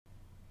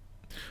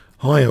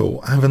Hi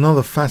all, I have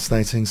another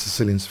fascinating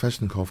Sicilian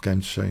Sveshnikov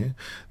game to show you.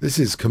 This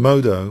is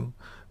Komodo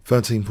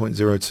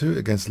 13.02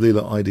 against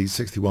Leela ID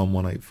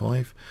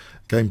 61185,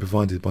 game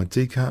provided by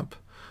DCAP,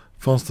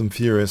 fast and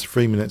furious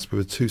 3 minutes with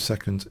a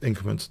 2-second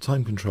increment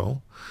time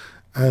control,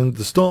 and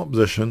the start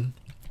position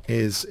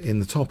is in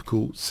the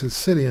topical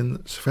Sicilian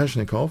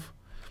Sveshnikov.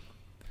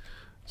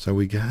 So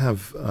we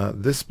have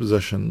this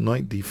position,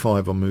 knight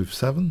d5 on move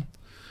 7,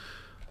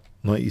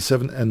 knight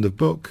e7, end of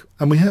book,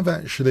 and we have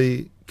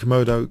actually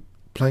Komodo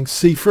playing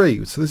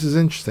c3. So this is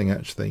interesting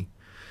actually.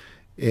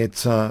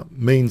 It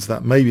means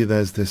that maybe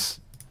there's this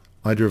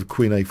idea of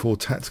queen a4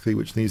 tactically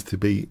which needs to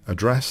be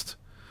addressed,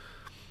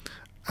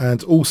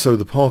 and also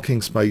the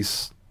parking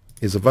space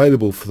is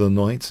available for the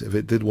knight if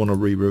it did want to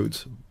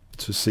reroute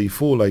to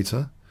c4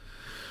 later.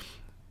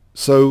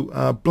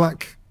 So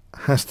black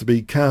has to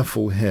be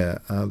careful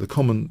here. The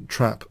common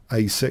trap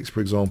a6, for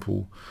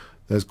example,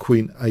 there's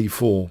queen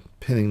a4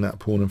 pinning that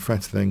pawn and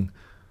threatening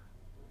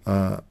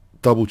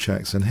double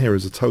checks, and here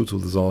is a total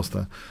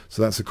disaster.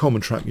 So that's a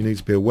common trap you need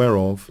to be aware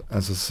of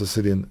as a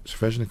Sicilian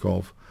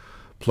Sveshnikov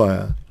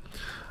player.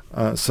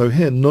 So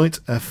here knight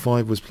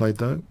f5 was played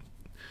though.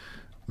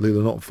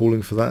 Leela not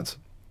falling for that.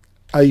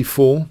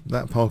 a4,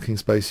 that parking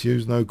space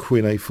used, no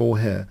queen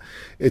a4 here.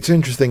 It's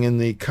interesting, in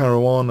the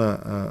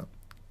Magnus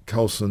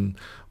Carlsen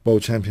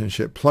World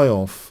Championship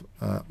playoff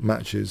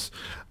matches,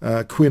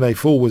 queen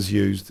a4 was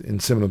used in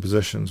similar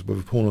positions with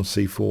a pawn on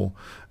c4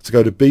 to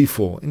go to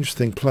b4.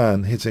 Interesting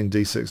plan, hitting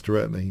d6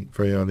 directly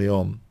very early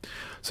on.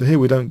 So here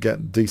we don't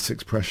get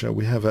d6 pressure.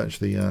 We have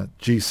actually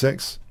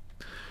g6,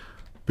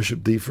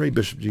 bishop d3,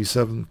 bishop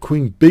g7,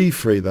 queen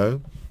b3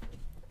 though.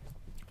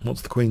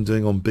 What's the queen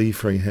doing on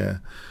b3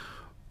 here?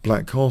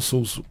 Black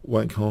castles,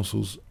 white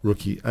castles, rook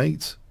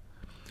e8,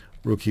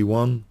 rook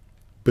e1,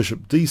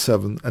 bishop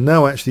d7, and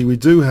now actually we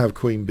do have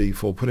queen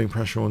b4 putting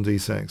pressure on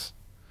d6.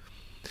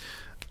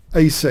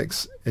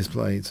 a6 is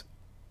played,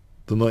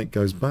 the knight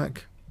goes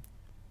back.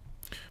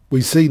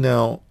 We see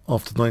now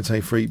after knight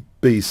a3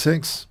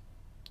 b6,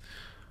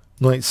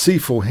 knight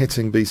c4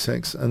 hitting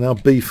b6, and now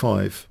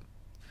b5.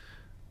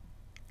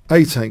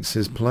 A takes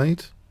is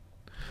played.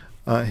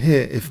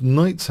 Here if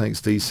knight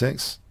takes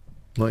d6,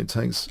 knight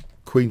takes,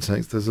 queen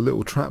takes, there's a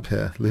little trap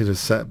here. Leela's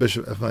set,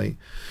 bishop f8.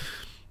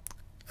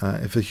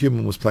 If a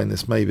human was playing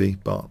this maybe,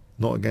 but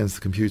not against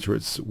the computer,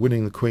 it's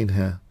winning the queen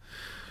here.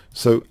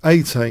 So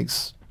a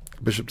takes,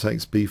 bishop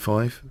takes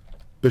b5,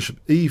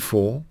 bishop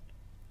e4,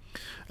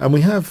 and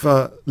we have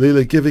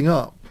Leela giving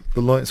up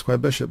the light square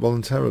bishop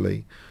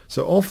voluntarily.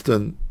 So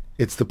often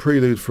it's the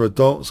prelude for a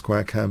dark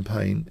square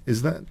campaign.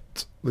 Is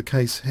that the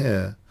case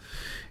here?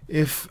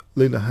 If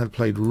Leela had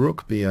played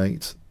rook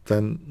b8,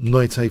 then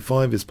knight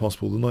a5 is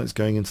possible. The knight's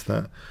going into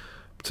that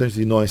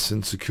potentially nice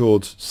and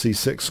secured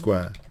c6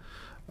 square.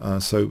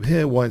 So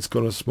here white's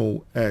got a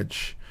small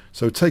edge.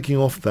 So taking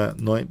off that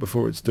knight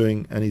before it's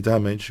doing any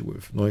damage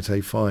with knight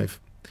a5.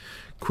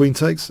 Queen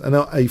takes, and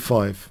now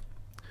a5.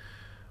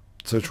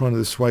 So trying to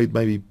dissuade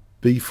maybe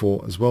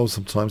b4 as well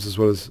sometimes, as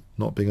well as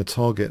not being a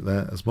target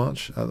there as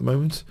much at the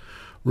moment.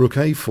 Rook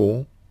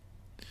a4,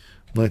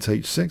 knight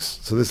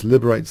h6. So this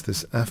liberates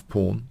this f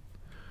pawn.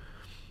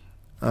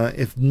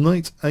 If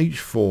knight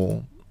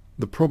h4,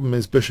 the problem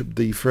is bishop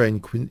d3,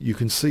 and you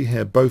can see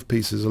here both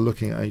pieces are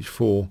looking at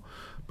h4,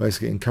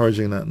 basically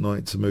encouraging that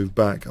knight to move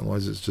back,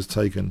 otherwise it's just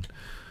taken.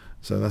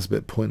 So that's a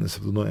bit pointless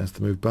if the knight has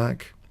to move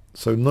back.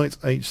 So knight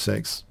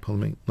h6,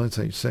 pardon me, knight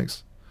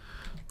h6,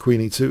 queen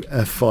e2,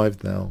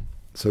 f5 now.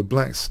 So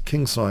black's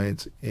king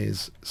side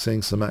is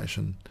seeing some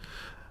action.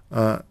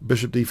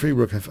 Bishop d3,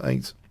 rook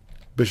f8,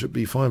 bishop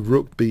b5,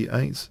 rook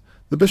b8.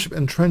 The bishop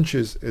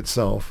entrenches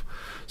itself.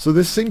 So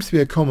this seems to be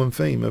a common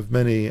theme of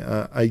many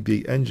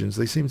AB engines.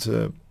 They seem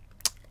to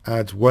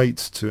add weight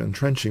to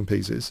entrenching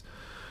pieces.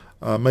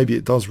 Maybe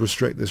it does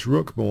restrict this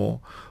rook more,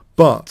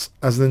 but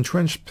as an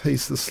entrenched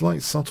piece, the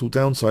slight subtle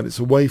downside, it's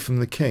away from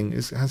the king.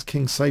 Has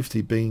king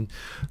safety been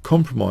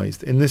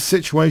compromised? In this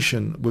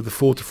situation with the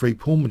 4-3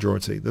 pawn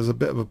majority, there's a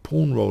bit of a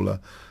pawn roller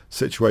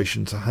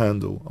situation to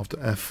handle after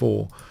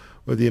f4,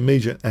 with the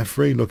immediate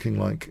f3 looking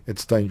like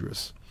it's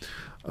dangerous.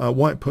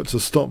 White puts a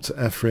stop to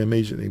f3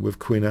 immediately with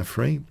queen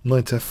f3,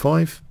 knight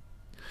f5,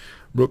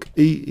 rook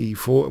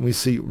e4, and we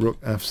see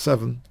rook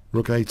f7,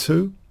 rook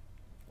a2,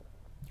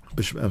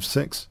 bishop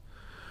f6,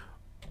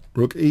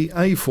 rook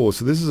e4.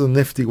 So this is a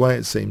nifty way,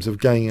 it seems, of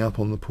ganging up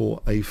on the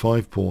poor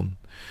a5 pawn.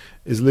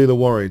 Is Leela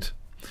worried?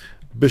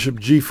 Bishop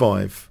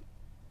g5,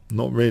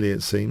 not really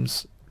it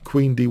seems.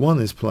 Queen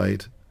d1 is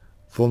played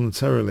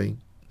voluntarily.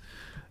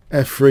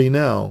 f3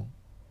 now.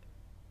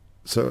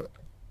 So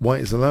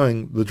white is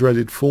allowing the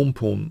dreaded form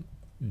pawn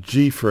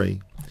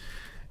g3,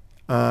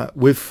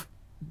 with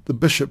the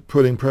bishop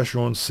putting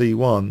pressure on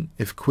c1.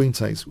 If queen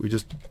takes, we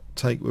just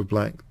take with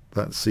black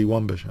that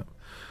c1 bishop.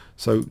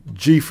 So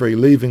g3,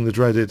 leaving the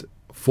dreaded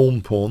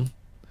form pawn.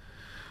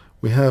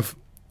 We have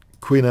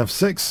queen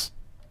f6,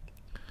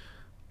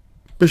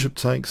 bishop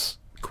takes,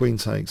 queen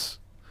takes,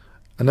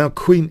 and now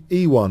queen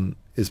e1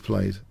 is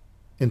played,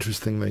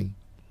 interestingly.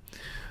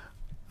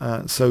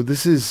 So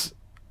this is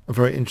a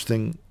very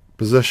interesting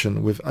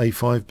position with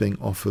a5 being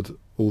offered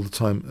all the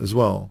time as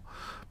well.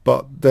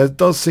 But there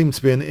does seem to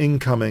be an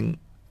incoming,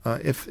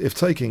 if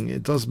taking,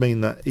 it does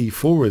mean that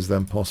e4 is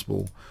then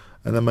possible,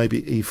 and then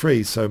maybe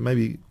e3, so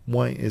maybe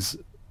white is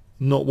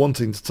not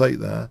wanting to take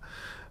there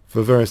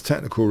for various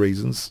technical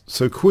reasons.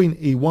 So queen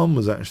e1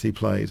 was actually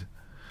played.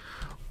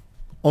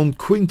 On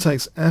queen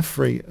takes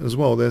f3 as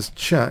well, there's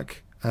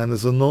check, and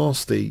there's a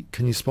nasty,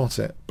 can you spot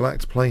it?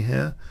 Black to play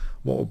here.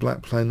 What will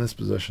black play in this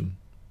position?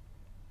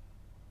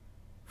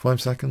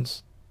 5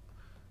 seconds.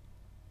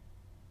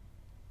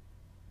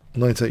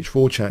 Knight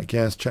h4 check,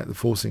 yes, check the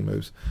forcing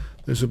moves.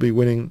 This will be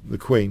winning the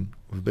queen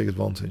with a big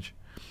advantage.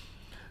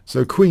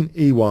 So queen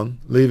e1,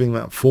 leaving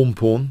that form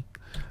pawn.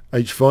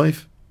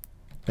 h5,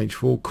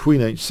 h4,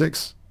 queen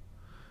h6.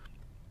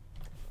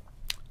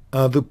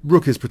 The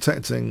rook is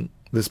protecting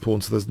this pawn,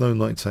 so there's no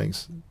knight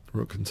takes. The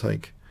rook can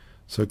take.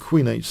 So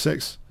queen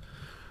h6.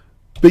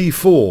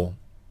 b4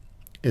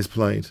 is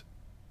played.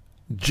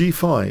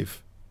 g5,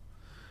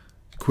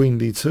 queen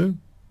d2.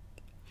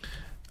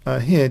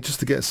 Here, just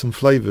to get some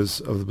flavours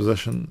of the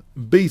position,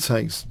 b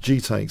takes, g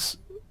takes.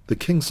 The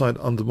kingside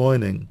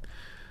undermining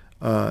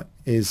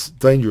is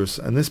dangerous,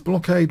 and this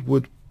blockade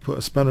would put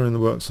a spanner in the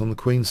works on the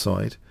queen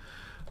side.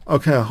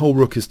 Okay, our whole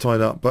rook is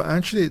tied up, but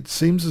actually it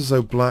seems as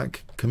though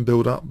black can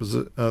build up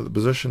the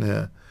position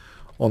here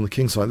on the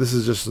king side. This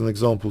is just an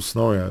example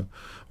scenario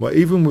where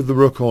even with the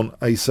rook on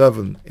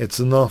a7, it's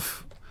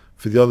enough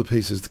for the other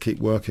pieces to keep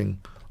working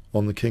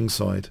on the king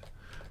side.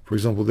 For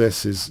example,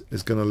 this is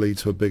going to lead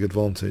to a big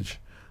advantage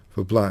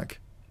for black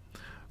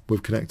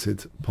with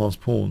connected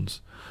passed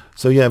pawns.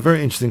 So yeah,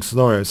 very interesting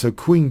scenario. So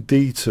queen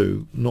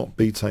d2, not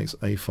b takes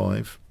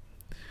a5.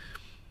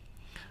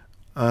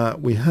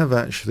 We have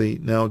actually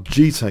now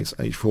g takes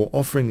h4,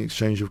 offering the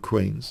exchange of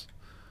queens.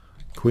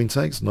 Queen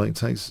takes, knight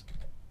takes,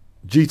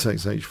 g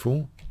takes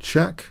h4,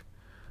 check,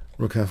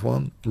 rook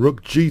f1,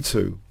 rook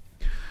g2.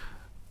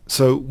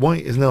 So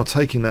white is now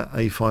taking that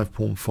a5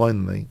 pawn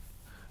finally.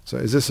 So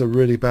is this a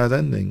really bad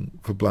ending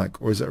for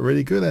black, or is it a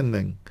really good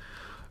ending?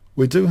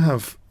 We do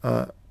have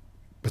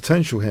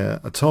potential here,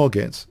 a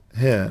target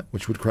here,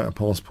 which would create a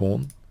passed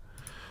pawn.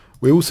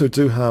 We also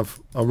do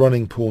have a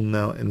running pawn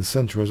now in the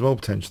center as well,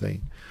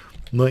 potentially.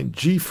 Knight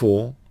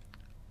g4,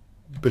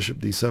 bishop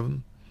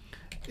d7,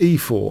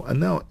 e4, and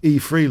now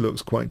e3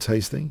 looks quite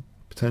tasty,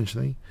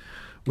 potentially.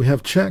 We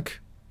have check,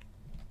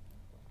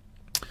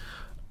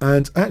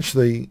 and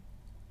actually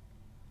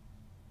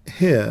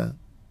here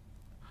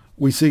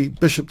we see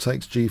bishop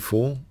takes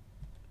g4,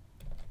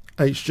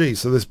 hg,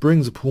 so this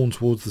brings a pawn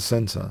towards the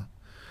center.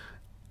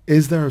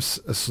 Is there a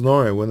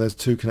scenario when there's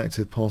two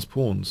connected passed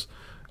pawns?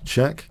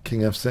 Check,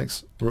 king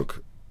f6,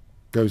 rook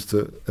goes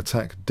to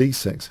attack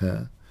d6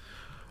 here,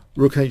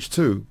 rook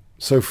h2.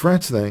 So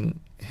threatening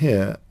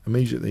here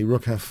immediately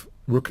rook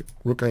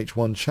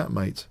h1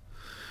 checkmate.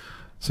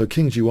 So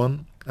king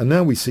g1, and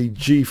now we see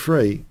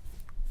g3.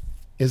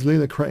 Is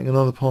Leela creating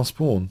another passed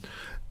pawn?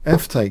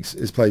 F takes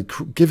is played,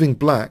 giving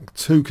black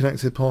two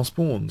connected passed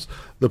pawns.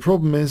 The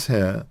problem is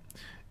here,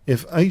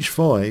 if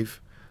h5,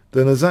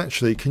 then there's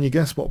actually, can you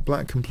guess what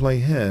black can play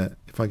here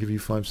if I give you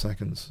 5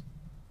 seconds?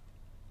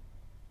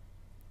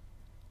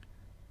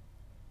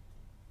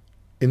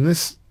 In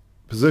this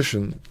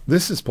position,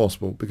 this is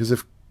possible, because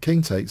if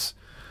king takes,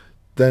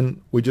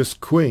 then we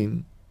just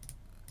queen,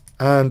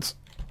 and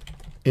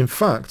in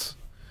fact,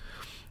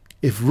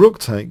 if rook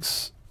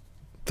takes,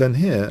 then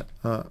here,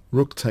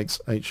 rook takes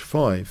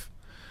h5,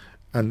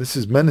 and this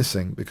is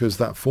menacing, because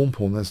that form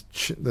pawn,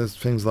 there's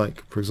things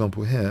like, for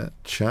example here,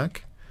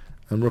 check,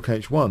 and rook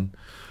h1.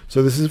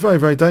 So this is very,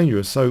 very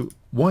dangerous. So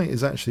white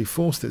is actually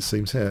forced, it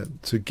seems here,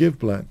 to give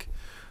black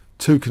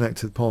two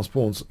connected passed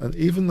pawns, and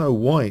even though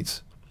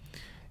white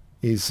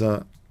is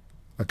a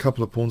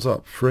couple of pawns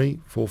up, 3,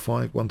 4,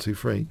 5, 1, 2,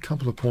 3,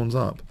 couple of pawns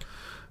up,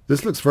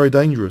 this looks very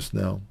dangerous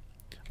now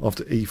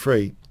after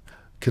e3.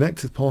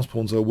 Connected passed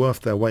pawns are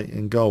worth their weight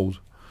in gold.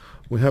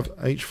 We have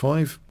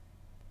h5.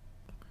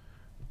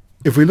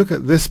 If we look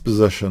at this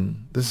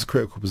position, this is a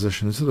critical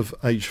position, instead of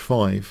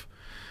h5,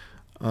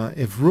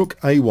 if rook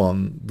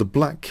a1, the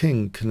black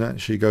king can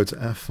actually go to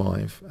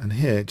f5, and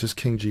here just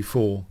king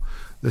g4.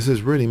 This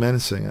is really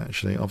menacing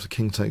actually. After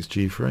king takes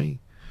g3,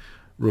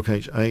 rook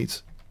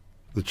h8,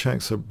 the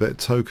checks are a bit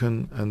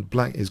token, and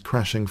black is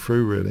crashing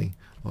through really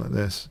like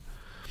this.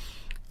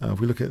 If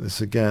we look at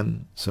this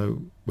again,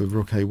 so with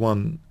rook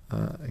a1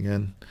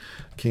 again,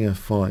 king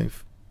f5.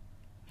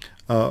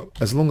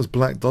 As long as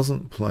black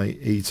doesn't play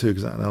e2,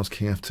 because that allows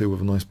king f2 with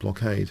a nice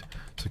blockade,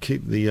 to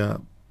keep the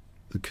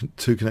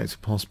two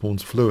connected passed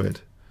pawns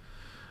fluid.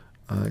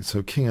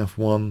 So king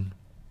f1.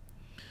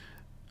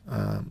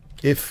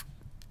 If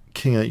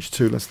king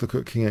h2, let's look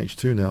at king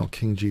h2 now,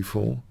 king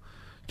g4,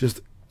 just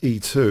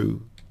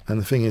e2, and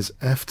the thing is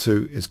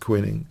f2 is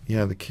queening.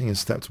 Yeah, the king has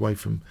stepped away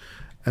from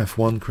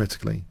f1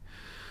 critically.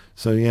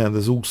 So yeah,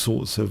 there's all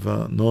sorts of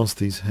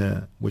nasties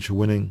here which are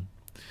winning.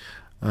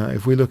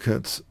 If we look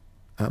at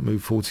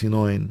move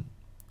 49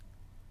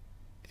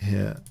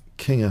 here,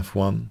 king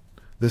f1,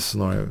 this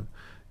scenario,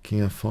 king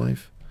f5,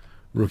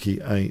 rook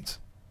e8.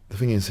 The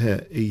thing is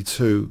here,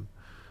 e2,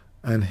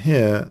 And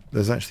here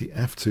there's actually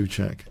f2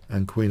 check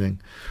and queening.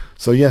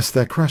 So yes,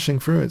 they're crashing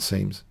through, it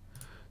seems.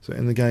 So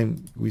in the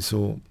game we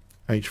saw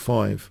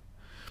h5.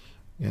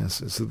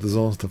 Yes, it's a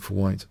disaster for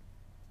white.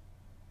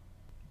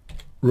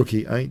 Rook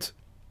e8,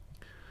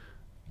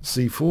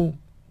 c4,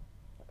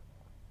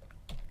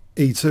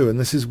 e2, and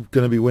this is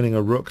going to be winning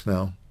a rook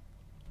now.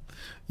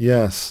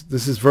 Yes,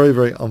 this is very,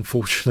 very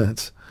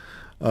unfortunate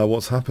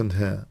what's happened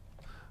here.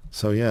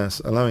 So yes,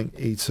 allowing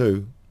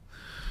e2,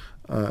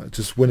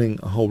 just winning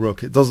a whole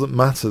rook. It doesn't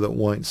matter that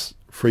white's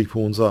 3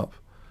 pawns up.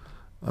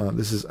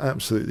 This is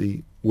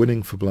absolutely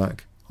winning for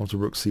black after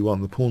rook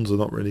c1. The pawns are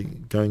not really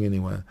going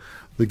anywhere.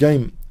 The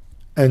game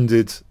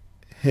ended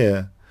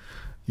here.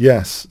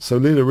 Yes, so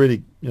Leela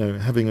really,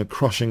 having a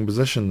crushing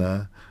position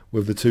there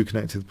with the 2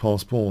 connected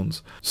passed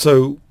pawns.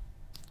 So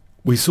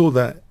we saw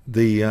that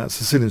the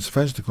Sicilian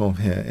Sveshnikov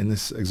here in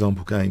this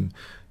example game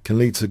can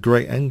lead to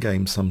great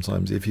endgames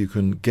sometimes if you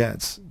can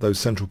get those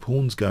central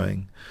pawns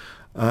going.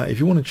 If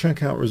you want to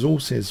check out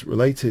resources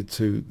related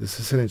to the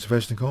Sicilian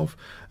Sveshnikov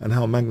and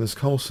how Magnus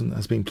Carlsen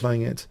has been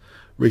playing it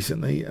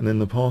recently and in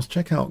the past,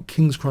 check out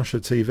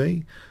Kingscrusher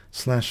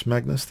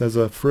TV/Magnus. There's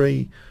a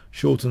free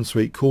short and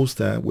sweet course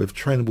there with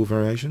trainable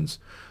variations,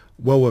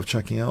 well worth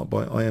checking out,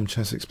 by I Am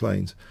Chess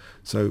Explained.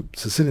 So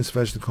Sicilian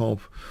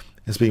Sveshnikov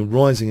has been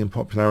rising in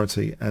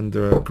popularity, and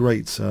there are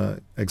great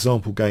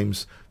example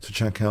games to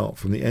check out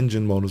from the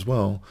engine world as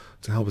well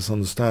to help us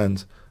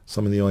understand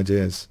some of the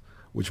ideas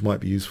which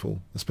might be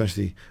useful,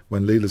 especially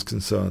when Leela's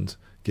concerned,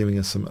 giving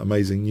us some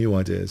amazing new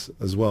ideas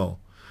as well.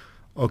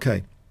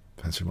 Okay,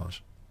 thanks very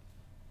much.